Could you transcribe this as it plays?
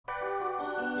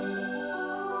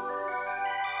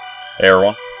Hey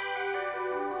everyone,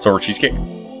 it's over Cheesecake,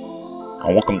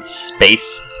 and welcome to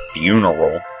Space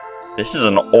Funeral. This is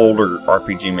an older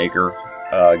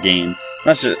RPGMaker game,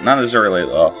 not necessarily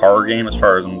a horror game as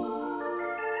far as I'm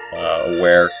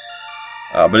aware,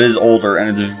 but it is older,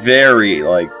 and it's very,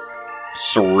 like,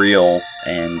 surreal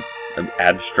and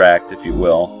abstract, if you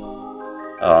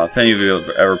will. If any of you have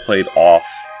ever played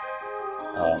Off,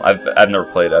 I've never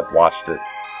played, I've watched it,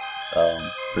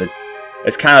 but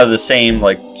it's kind of the same,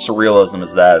 like, surrealism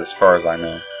as that, as far as I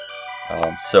know.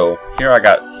 So here I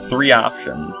got three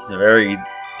options, very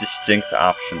distinct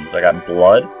options. I got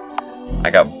blood, and I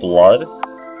got blood.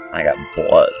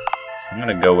 So I'm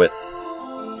gonna go with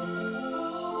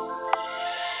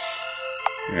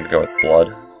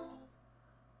blood.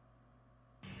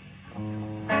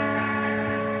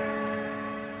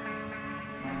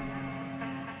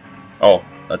 Oh,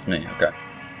 that's me. Okay.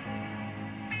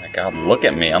 My God, look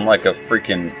at me. I'm like a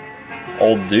freaking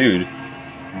old dude.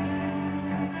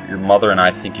 Your mother and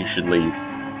I think you should leave.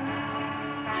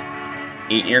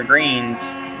 Eat your greens.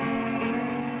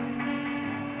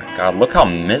 My God, look how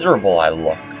miserable I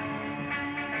look.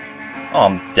 Oh,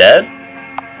 I'm dead?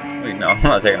 Wait, no, I'm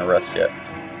not taking a rest yet.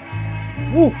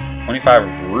 Woo!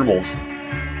 25 rubles.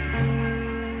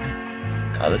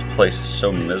 God, this place is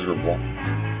so miserable.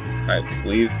 Alright,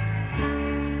 leave.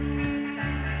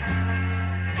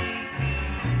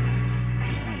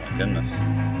 Goodness.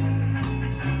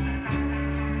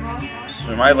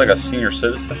 So am I like a senior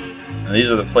citizen? And these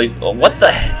are the places. Oh, what the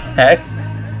heck?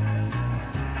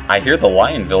 I hear the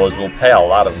Lion Village will pay a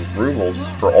lot of rubles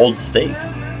for old steak,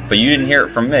 but you didn't hear it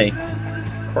from me.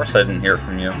 Of course I didn't hear it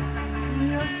from you.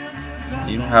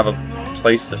 You don't have a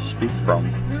place to speak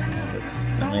from.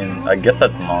 I mean, I guess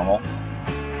that's normal.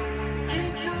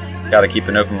 Gotta keep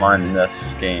an open mind in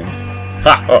this game.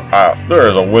 Ha ha ha! There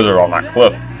is a wizard on that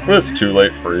cliff. But it's too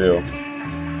late for you.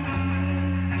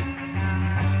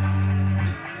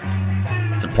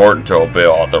 It's important to obey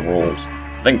all the rules.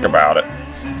 Think about it.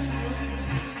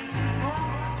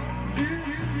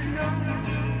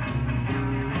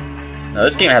 Now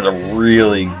this game has a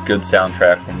really good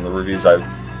soundtrack from the reviews I've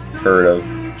heard of.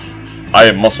 I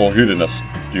am Muscle Hedonist.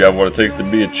 Do you have what it takes to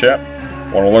be a champ?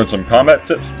 Want to learn some combat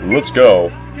tips? Let's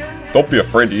go. Don't be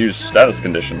afraid to use status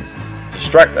conditions.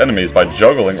 Distract enemies by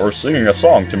juggling or singing a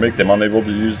song to make them unable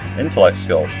to use intellect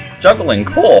skills. Juggling,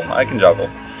 cool, I can juggle.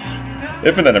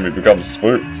 If an enemy becomes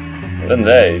spooked, then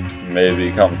they may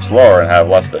become slower and have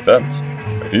less defense.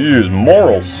 If you use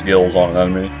moral skills on an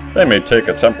enemy, they may take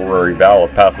a temporary vow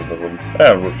of pacifism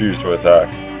and refuse to attack.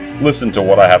 Listen to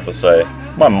what I have to say.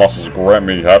 My muscles grant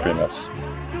me happiness.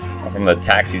 From the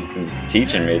attacks he's been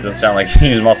teaching me, it doesn't sound like he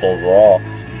uses muscles at all.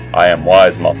 I am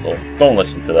wise muscle. Don't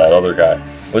listen to that other guy.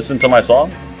 Listen to my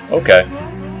song? Okay.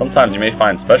 Sometimes you may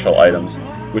find special items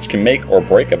which can make or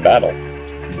break a battle.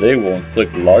 They will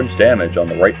inflict large damage on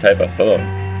the right type of foe.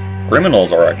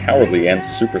 Criminals are a cowardly and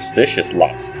superstitious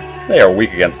lot. They are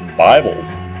weak against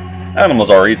Bibles. Animals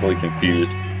are easily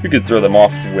confused. You could throw them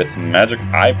off with magic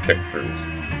eye pictures.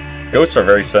 Goats are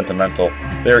very sentimental.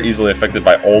 They are easily affected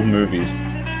by old movies.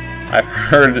 I've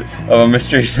heard of a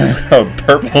mystery of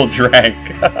purple drank.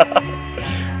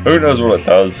 Who knows what it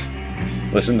does?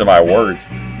 Listen to my words.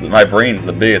 My brain's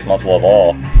the biggest muscle of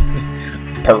all.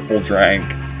 Purple drank.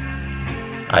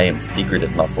 I am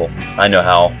secretive muscle. I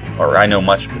know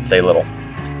much but say little.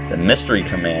 The mystery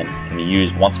command can be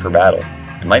used once per battle.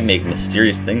 It might make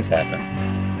mysterious things happen.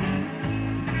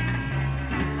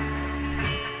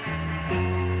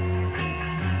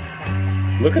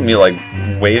 Look at me, like,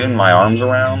 waving my arms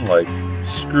around, like,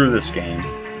 screw this game.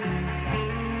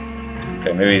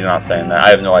 Okay, maybe he's not saying that. I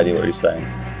have no idea what he's saying.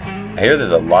 I hear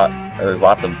there's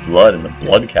lots of blood in the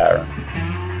blood cavern.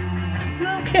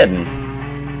 No kidding.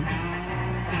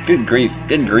 Good grief,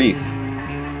 good grief.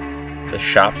 The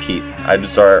shopkeep. I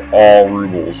desire all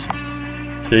rubles.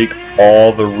 Take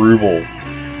all the rubles.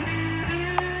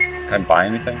 Can I buy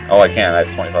anything? Oh, I can. I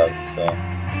have 25, so.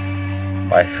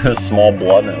 Buy a small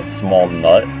blood and a small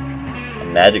nut. A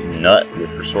magic nut,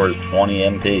 which restores 20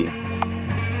 MP.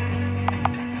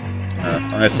 I'm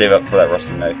gonna save up for that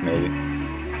rusty knife, maybe.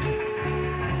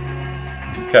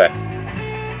 Okay.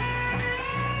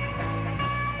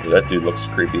 Ooh, that dude looks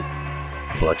creepy.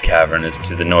 Blood Cavern is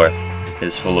to the north. It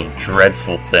is full of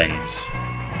dreadful things.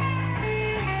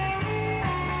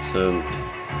 So,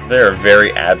 they're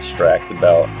very abstract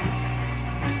about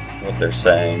what they're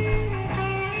saying.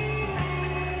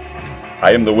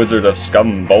 I am the Wizard of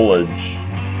Scumbolage.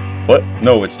 What?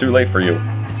 No, it's too late for you.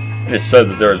 It is said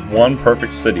that there is one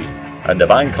perfect city, a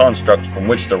divine construct from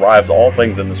which derives all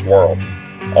things in this world.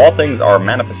 All things are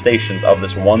manifestations of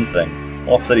this one thing.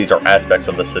 All cities are aspects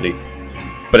of the city.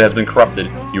 but it has been corrupted.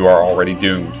 You are already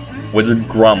doomed. Wizard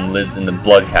Grum lives in the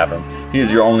Blood Cavern. He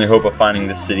is your only hope of finding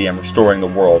this city and restoring the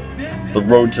world. The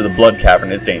road to the Blood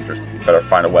Cavern is dangerous. You better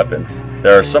find a weapon.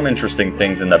 There are some interesting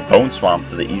things in the Bone Swamp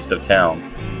to the east of town.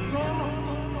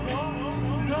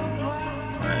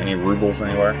 Any rubles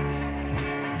anywhere?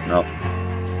 No.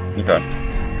 Okay.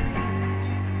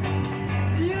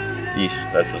 East,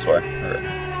 that's this way.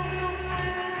 Okay.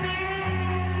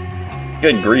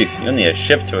 Good grief, you don't need a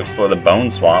ship to explore the Bone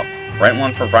Swamp. Rent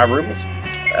one for 5 rubles.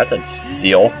 That's a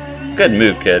steal. Good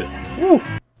move, kid. Woo!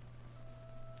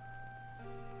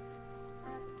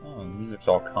 Oh, the music's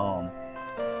all calm.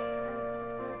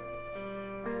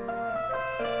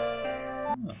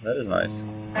 Oh, that is nice.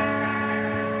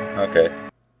 Okay.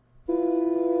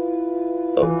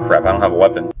 Oh crap, I don't have a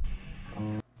weapon.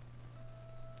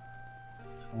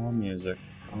 Calm music.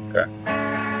 Okay.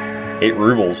 8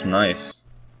 rubles, nice.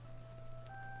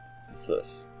 What's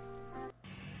this?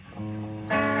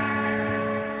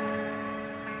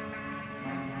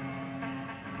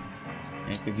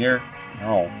 Anything here?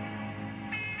 No.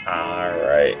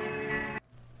 Alright.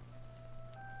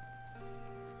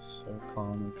 So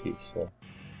calm and peaceful.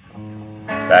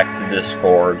 Back to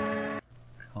Discord.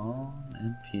 Calm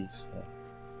and peaceful.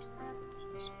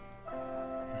 Just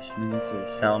listening to the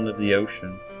sound of the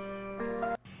ocean.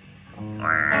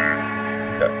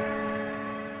 Okay.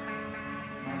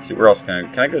 Let's see, where else can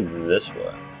I go this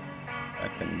way? I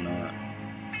cannot.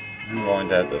 I'm going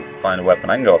to have to find a weapon.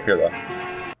 I can go up here though.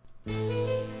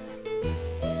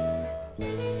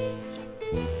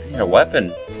 I need a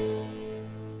weapon.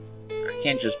 I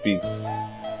can't just be...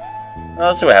 Well,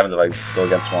 let's see what happens if I go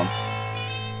against one.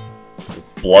 The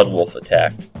Blood Wolf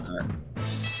attacked. Alright.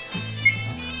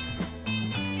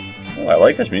 Oh, I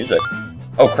like this music.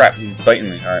 Oh crap, he's biting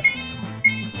me. Alright.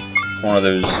 It's one of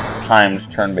those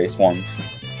timed turn-based ones.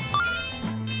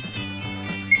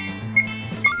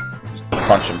 Just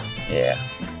punch him. Yeah.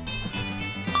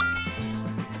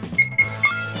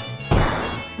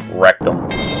 Wrecked him.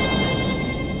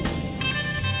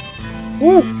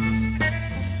 Woo!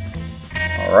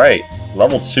 Alright.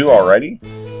 Level 2 already?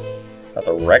 About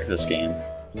to wreck this game.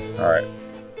 Alright.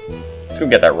 Let's go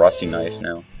get that rusty knife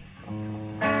now.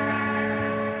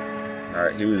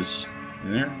 Alright, he was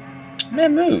in there.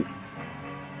 Man, move!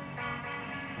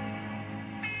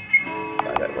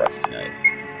 Buy that rusty knife.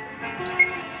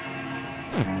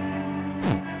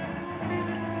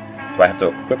 Do I have to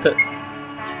equip it?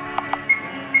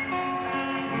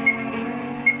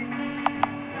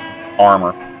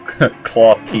 Armor.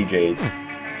 Cloth PJs.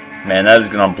 Man, that is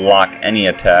gonna block any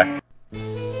attack.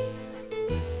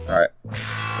 Alright.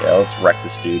 Yeah, let's wreck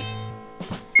this dude.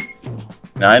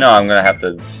 Now I know I'm gonna have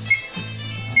to...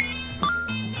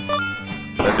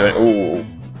 Ooh.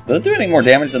 Does it do any more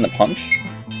damage than the punch?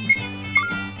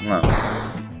 No.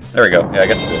 There we go. Yeah, I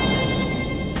guess it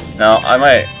did. Now, I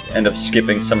might end up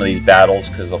skipping some of these battles,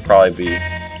 because they'll probably be...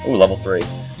 Ooh, level 3.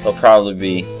 They'll probably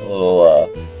be a little,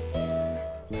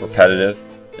 repetitive,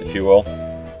 if you will.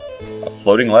 A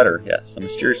floating letter. Yes, a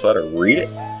mysterious letter. Read it.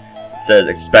 It says,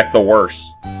 expect the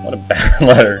worst. What a bad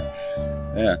letter.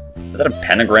 Yeah. Is that a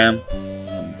pentagram?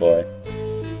 Oh, boy.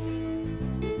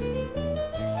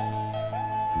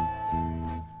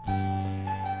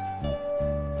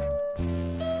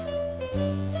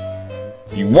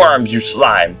 You worms, you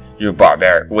slime! Your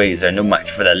barbaric ways are no match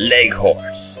for the leg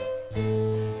horse!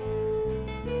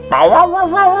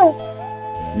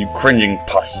 You cringing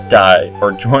pus, die,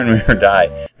 or join me or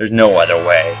die. There's no other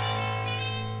way.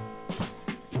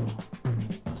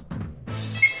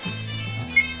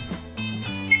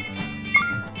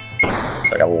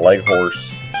 It's like a leg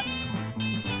horse.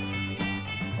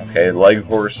 Okay, leg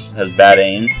horse has bad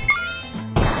aim.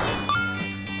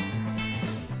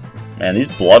 Man, these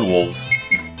blood wolves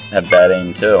have bad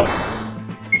aim too.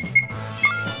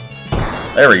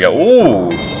 There we go. Ooh,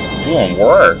 doing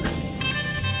work.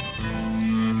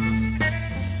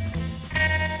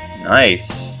 Nice.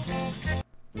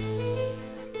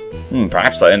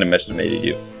 Perhaps I underestimated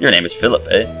you. Your name is Philip,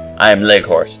 eh? I am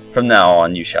Leghorse. From now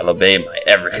on, you shall obey my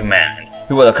every command.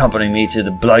 You will accompany me to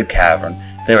the Blood Cavern.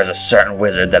 There is a certain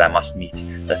wizard that I must meet.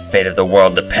 The fate of the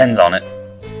world depends on it.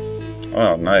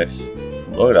 Oh, nice.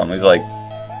 Look at him. He's like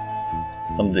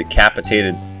some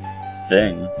decapitated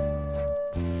thing.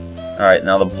 Alright,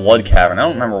 now the Blood Cavern. I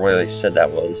don't remember where they said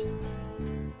that was.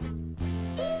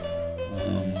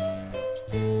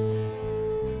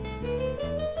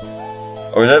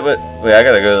 Or is that what? Wait, I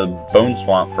gotta go to the Bone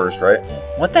Swamp first, right?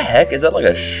 What the heck? Is that like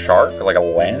a shark? Like a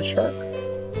land shark?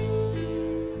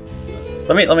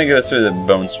 Let me go through the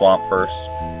Bone Swamp first.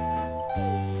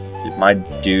 Dude, my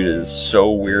dude is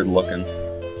so weird looking.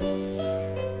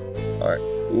 Alright,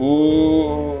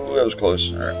 Ooh, that was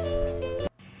close. Alright.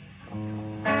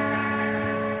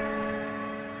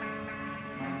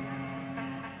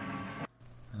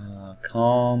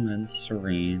 Calm and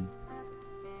serene.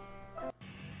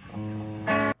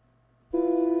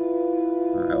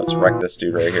 Alright, let's wreck this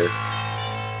dude right here.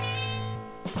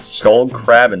 Skull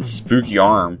Crab and Spooky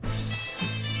Arm.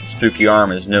 Spooky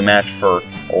Arm is no match for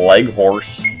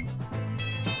Leghorse.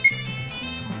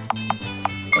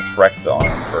 Let's wreck the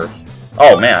arm first.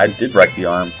 Oh man, I did wreck the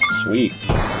arm. Sweet.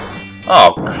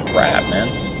 Oh crap, man.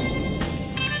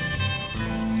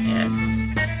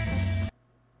 Man.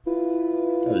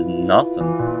 That was nothing.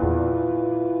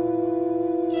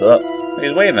 What's up?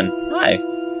 He's waving. Hi.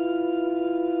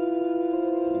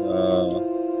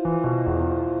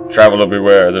 Traveler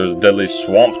beware, there's a deadly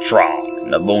swamp trog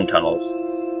in the bone tunnels.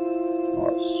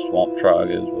 Or swamp trog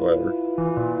is, whatever.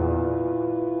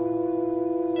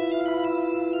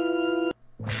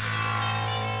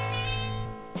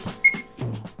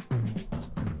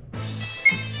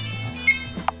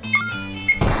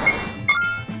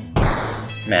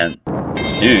 Man,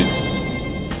 these dudes.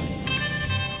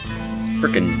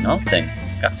 Freaking nothing.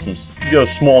 Got a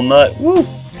small nut. Woo!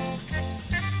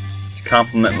 To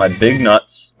compliment my big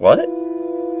nuts. What? What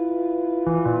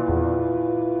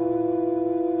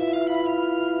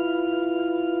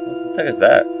the heck is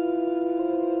that?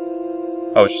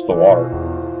 Oh, it's just the water.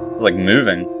 It's like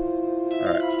moving.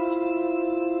 Alright.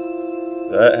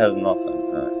 That has nothing.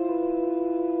 Alright.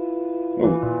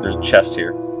 Ooh, there's a chest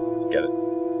here. Let's get it.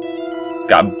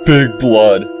 Got big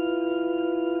blood.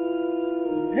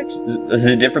 What's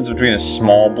the difference between a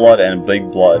small blood and a big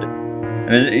blood?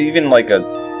 And is it even like a...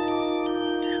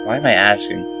 Why am I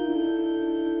asking?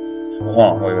 Hold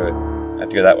on, wait. I have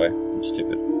to go that way. I'm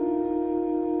stupid.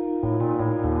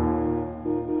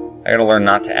 I gotta learn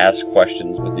not to ask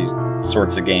questions with these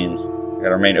sorts of games. I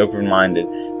gotta remain open-minded.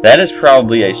 That is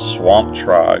probably a swamp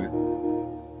trog.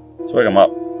 Let's wake him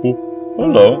up. Oh,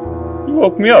 hello. You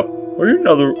woke me up. Are you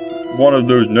another one of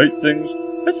those night things?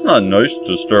 It's not nice to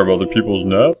disturb other people's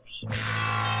naps.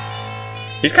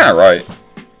 He's kinda right.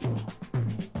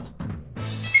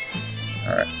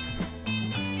 Alright.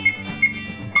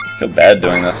 I feel bad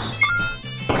doing this.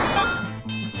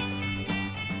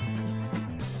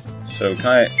 So can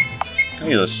I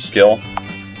use a skill?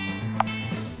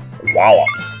 Wallop.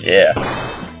 Yeah.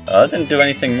 That didn't do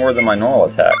anything more than my normal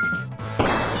attack.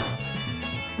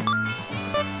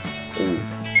 Ooh.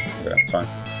 Okay, that's fine.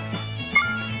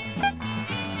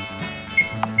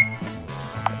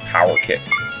 Power kick.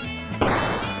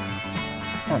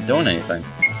 It's not doing anything.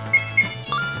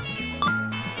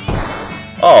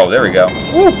 Oh, there we go.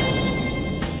 Woo!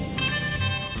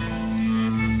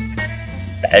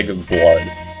 Bag of blood.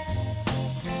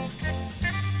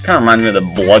 Kind of reminds me of the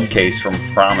blood case from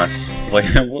Promise. Like,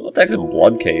 what the heck's a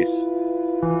blood case?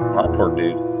 Oh, that poor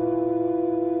dude.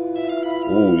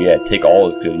 Ooh, yeah, take all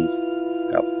his goodies.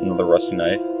 Got another rusty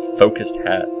knife. Focused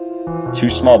hat. 2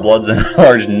 small bloods and a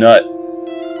large nut.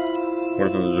 What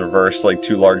if it was reversed, like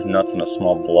 2 large nuts and a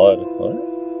small blood? What?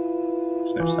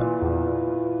 Makes no sense.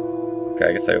 Okay,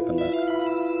 I guess I opened that.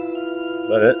 Is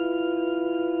that it?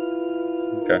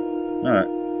 Okay. Alright.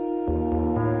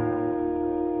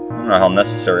 I don't know how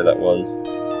necessary that was.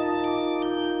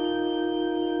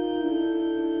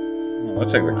 Oh,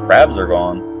 looks like the crabs are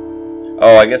gone.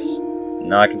 Oh, I guess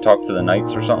now I can talk to the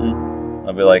knights or something.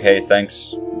 I'll be like, hey,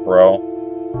 thanks, bro.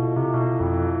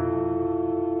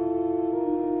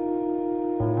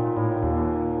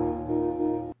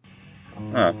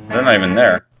 Oh, they're not even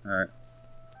there. Alright.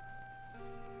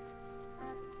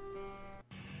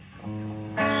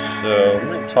 So,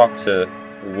 let me talk to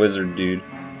the wizard dude.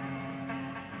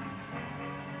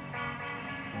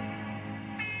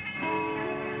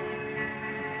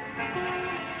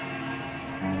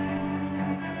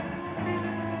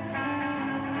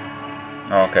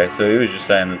 Okay, so he was just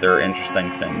saying that there are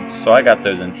interesting things. So I got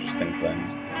those interesting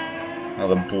things. Now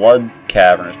the blood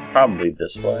cavern is probably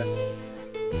this way.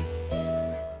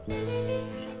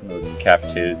 Another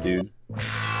decapitated dude.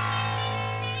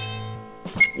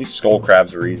 These skull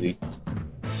crabs are easy.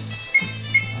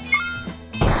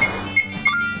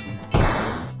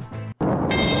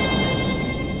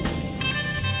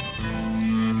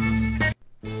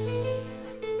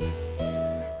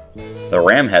 The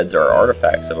ram heads are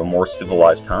artifacts of a more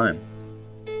civilized time.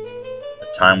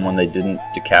 A time when they didn't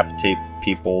decapitate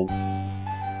people.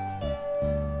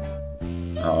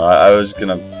 I was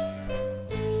gonna...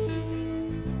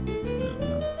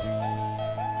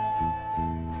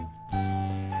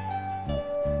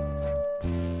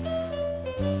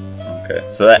 Okay,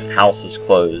 so that house is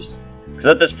closed. Because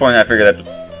at this point I figure that's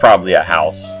probably a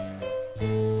house.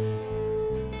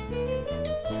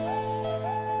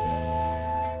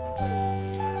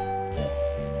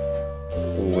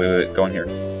 Wait, go in here.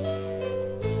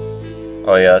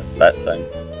 Oh yeah, that's that thing.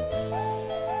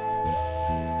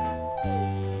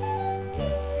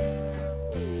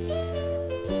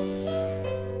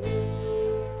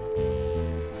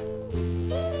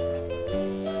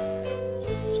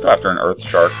 Let's go after an earth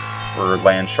shark. Or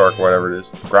land shark, whatever it is.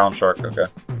 Ground shark, okay.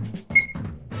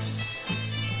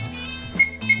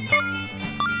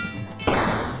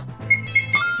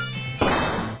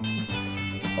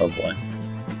 Oh boy.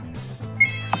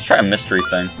 Let's try a mystery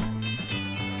thing.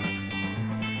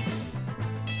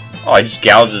 Oh, I just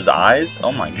gouged his eyes?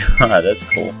 Oh my god, that's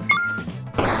cool.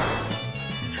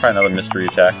 Try another mystery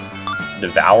attack.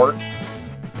 Devour?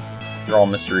 You're all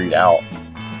mysteried out.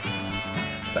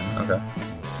 Okay.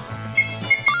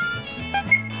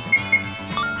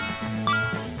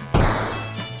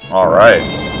 Alright.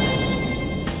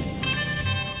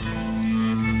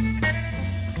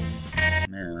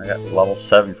 Man, I got level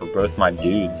 7 for both my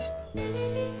dudes.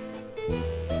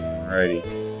 Alrighty.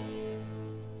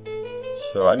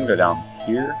 So I can go down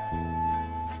here.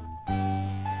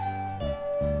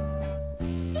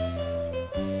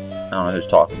 I don't know who's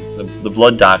talking. The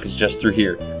blood dock is just through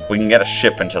here. We can get a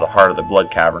ship into the heart of the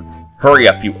blood cavern. Hurry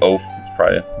up, you oaf. It's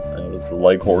probably the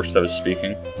leg horse that was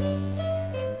speaking.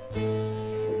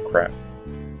 Oh, crap.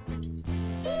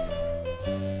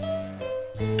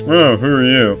 Oh, who are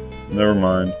you? Never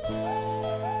mind.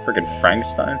 Freaking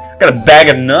Frankenstein. I got a bag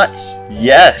of nuts!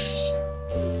 Yes!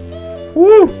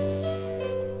 Woo!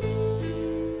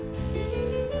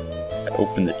 I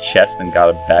opened the chest and got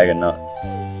a bag of nuts.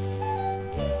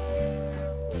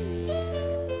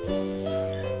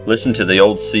 Listen to the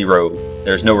old sea road.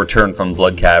 There's no return from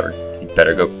Blood Cavern. You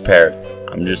better go prepared.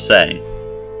 I'm just saying.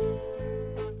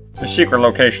 The secret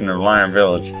location of Lion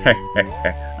Village.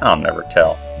 I'll never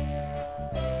tell.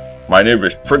 My name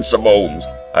is Prince of Bones.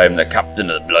 I am the captain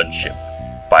of the blood ship.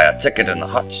 Buy a ticket in the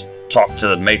hut. Talk to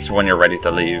the mates when you're ready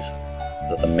to leave.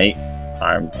 The mate?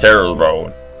 I'm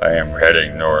Terrelbone. I am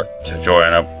heading north to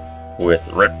join up with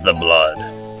Rip the Blood.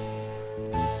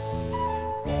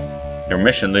 Your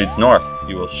mission leads north.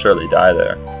 You will surely die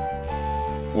there.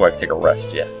 Ooh, I can take a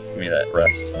rest. Yeah, give me that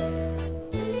rest.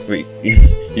 Wait,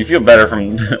 you feel better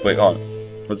from... Wait, hold on.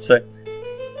 What's it say?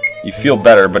 You feel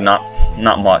better, but not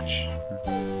much.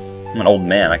 I'm an old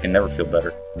man. I can never feel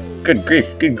better. Good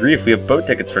grief, good grief. We have boat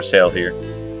tickets for sale here.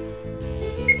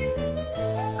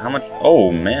 How much?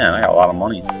 Oh, man, I got a lot of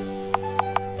money.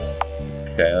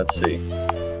 Okay, let's see.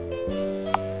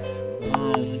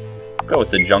 Go with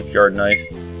the junkyard knife.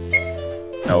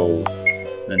 No.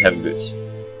 Then heavy boots.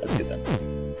 Let's get them.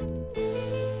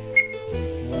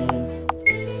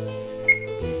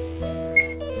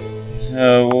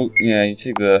 Well, yeah, you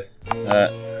take that,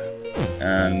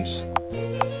 and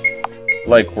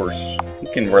leg horse. You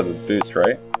can wear the boots,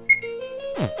 right?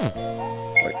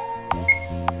 Wait.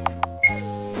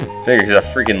 Figure he's a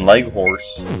freaking leg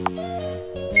horse.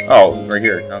 Oh, right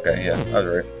here. Okay, yeah, I was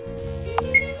right.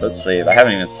 So let's save. I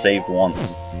haven't even saved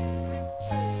once.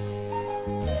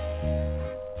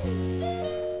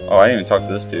 Oh, I didn't even talk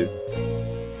to this dude.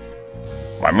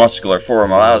 My muscular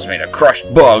form allows me to crush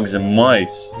bugs and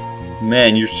mice.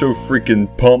 Man, you're so freaking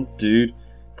pumped, dude.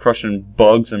 Crushing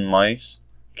bugs and mice.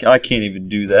 I can't even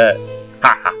do that.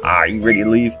 Ha ha ha, are you ready to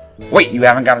leave? Wait, you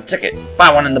haven't got a ticket.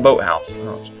 Buy one in the boathouse.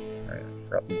 Oh, I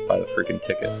forgot to buy the freaking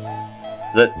ticket.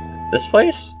 Is that this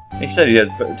place? He said he has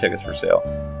boat tickets for sale.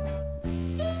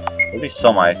 Let me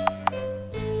sell my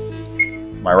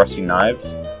rusty knives.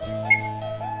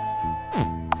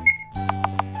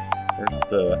 Where's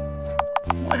the...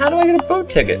 How do I get a boat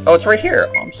ticket? Oh, it's right here.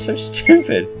 Oh, I'm so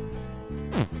stupid.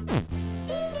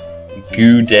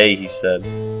 Goo day, he said.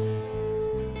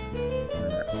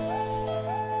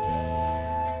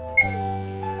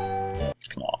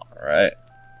 Come on, alright.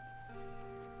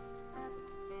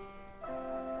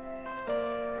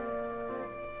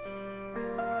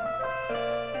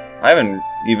 I haven't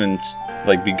even,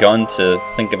 like, begun to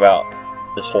think about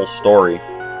this whole story.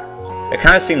 It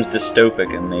kind of seems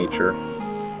dystopic in nature.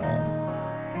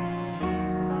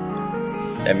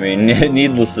 I mean,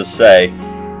 needless to say...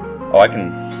 Oh, I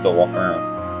can still walk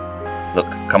around. Look,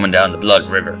 coming down the Blood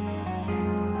River.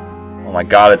 Oh my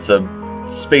god, it's a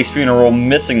space funeral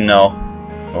missing no.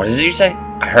 What did you say?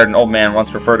 I heard an old man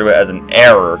once refer to it as an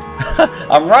error.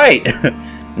 I'm right!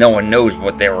 No one knows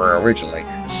what they were originally.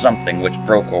 Something which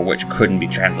broke or which couldn't be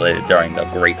translated during the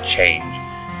Great Change.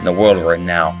 In the world we're in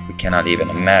now, we cannot even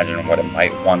imagine what it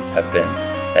might once have been.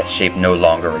 That shape no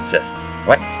longer exists.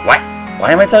 What? What?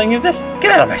 Why am I telling you this? Get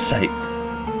out of my sight!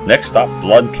 Next stop,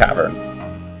 Blood Cavern.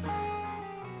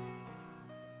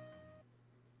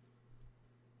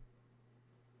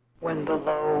 When the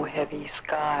low, heavy heavy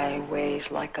sky weighs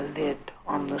like a lid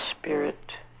on the spirit,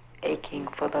 aching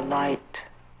for the light.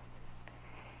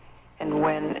 And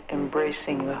when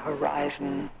embracing the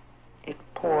horizon, it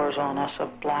pours on us a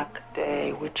black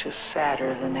day which is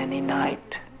sadder than any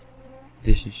night.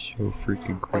 This is so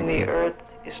freaking When creepy. the earth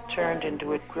is turned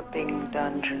into a dripping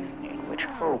dungeon in which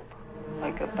hope,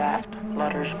 like a bat,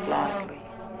 flutters blindly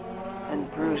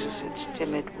and bruises its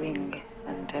timid wing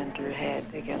and tender head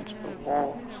against the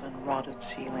walls and rotted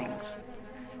ceilings.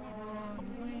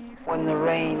 When the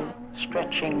rain,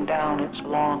 stretching down its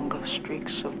long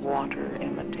streaks of water,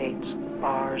 imitates the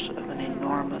bars of an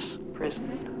enormous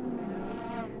prison,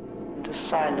 and a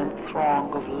silent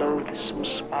throng of loathsome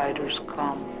spiders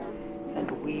come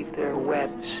and weave their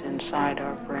webs inside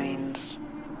our brains.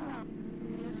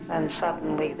 And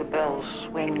suddenly the bells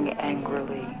swing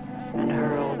angrily and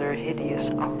hurl their hideous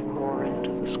uproar into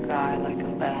the sky like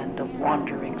a band of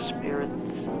wandering spirits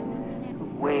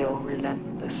who wail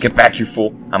relentlessly. Get back, you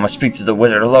fool! I must speak to the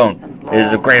wizard alone. It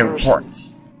is of great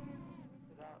importance.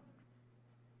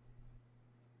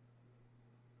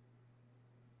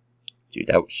 Dude,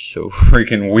 that was so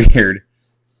freaking weird.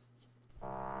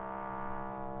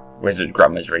 Wizard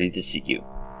Grum is ready to see you.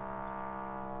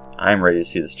 I'm ready to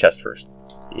see this chest first.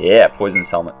 Yeah, poisonous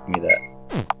helmet. Give me that.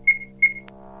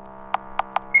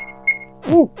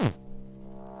 Ooh.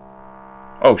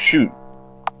 Oh, shoot.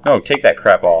 No, take that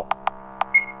crap off.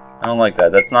 I don't like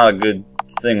that. That's not a good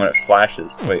thing when it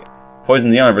flashes. Wait. Poison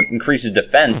the owner, but increases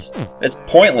defense. It's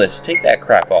pointless. Take that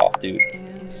crap off, dude.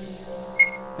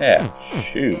 Yeah,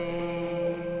 shoot.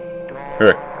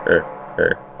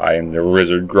 I am the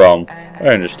Wizard Grum. I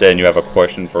understand you have a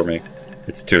question for me.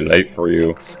 It's too late for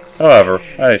you. However,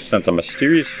 I sense a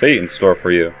mysterious fate in store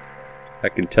for you. I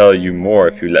can tell you more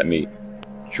if you let me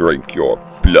drink your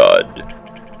blood.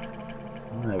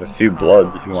 I have a few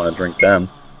bloods if you want to drink them.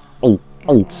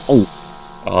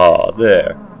 Ah,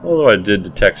 there. Although I did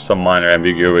detect some minor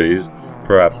ambiguities,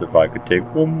 perhaps if I could take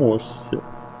one more sip.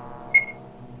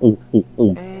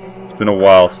 It's been a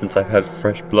while since I've had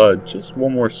fresh blood. Just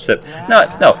one more sip. No,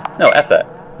 F that.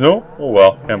 No? Oh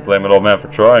well, can't blame an old man for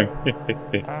trying.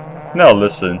 Now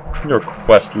listen, your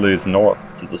quest leads north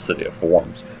to the City of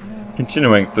Forms.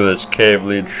 Continuing through this cave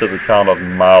leads to the town of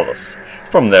Malice.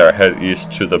 From there, head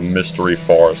east to the Mystery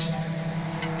Forest.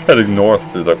 Heading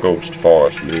north through the Ghost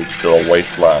Forest leads to the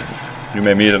Wastelands. You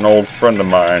may meet an old friend of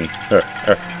mine.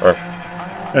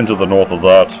 And to the north of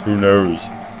that, who knows?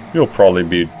 You'll probably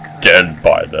be dead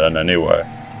by then anyway.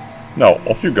 Now,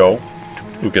 off you go.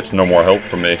 You'll get no more help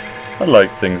from me. I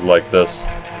like things like this.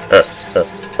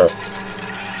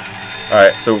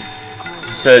 Alright, so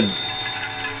you said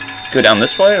go down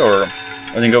this way, or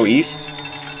then go east?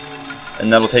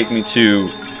 And that'll take me to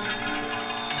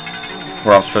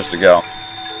where I'm supposed to go.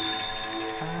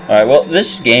 Alright, well,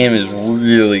 this game is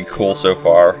really cool so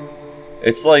far.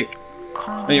 It's like,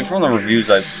 I mean, from the reviews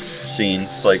I've seen,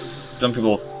 it's like, some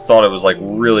people thought it was like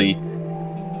really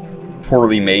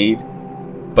poorly made,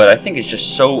 but I think it's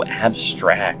just so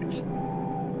abstract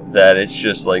that it's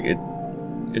just like,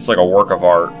 it's like a work of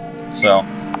art. So,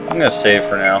 I'm gonna save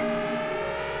for now.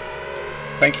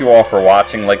 Thank you all for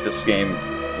watching. Like this game,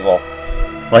 well,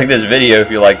 like this video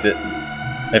if you liked it,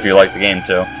 if you liked the game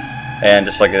too, and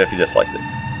dislike it if you disliked it.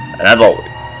 And as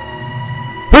always,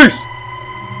 peace!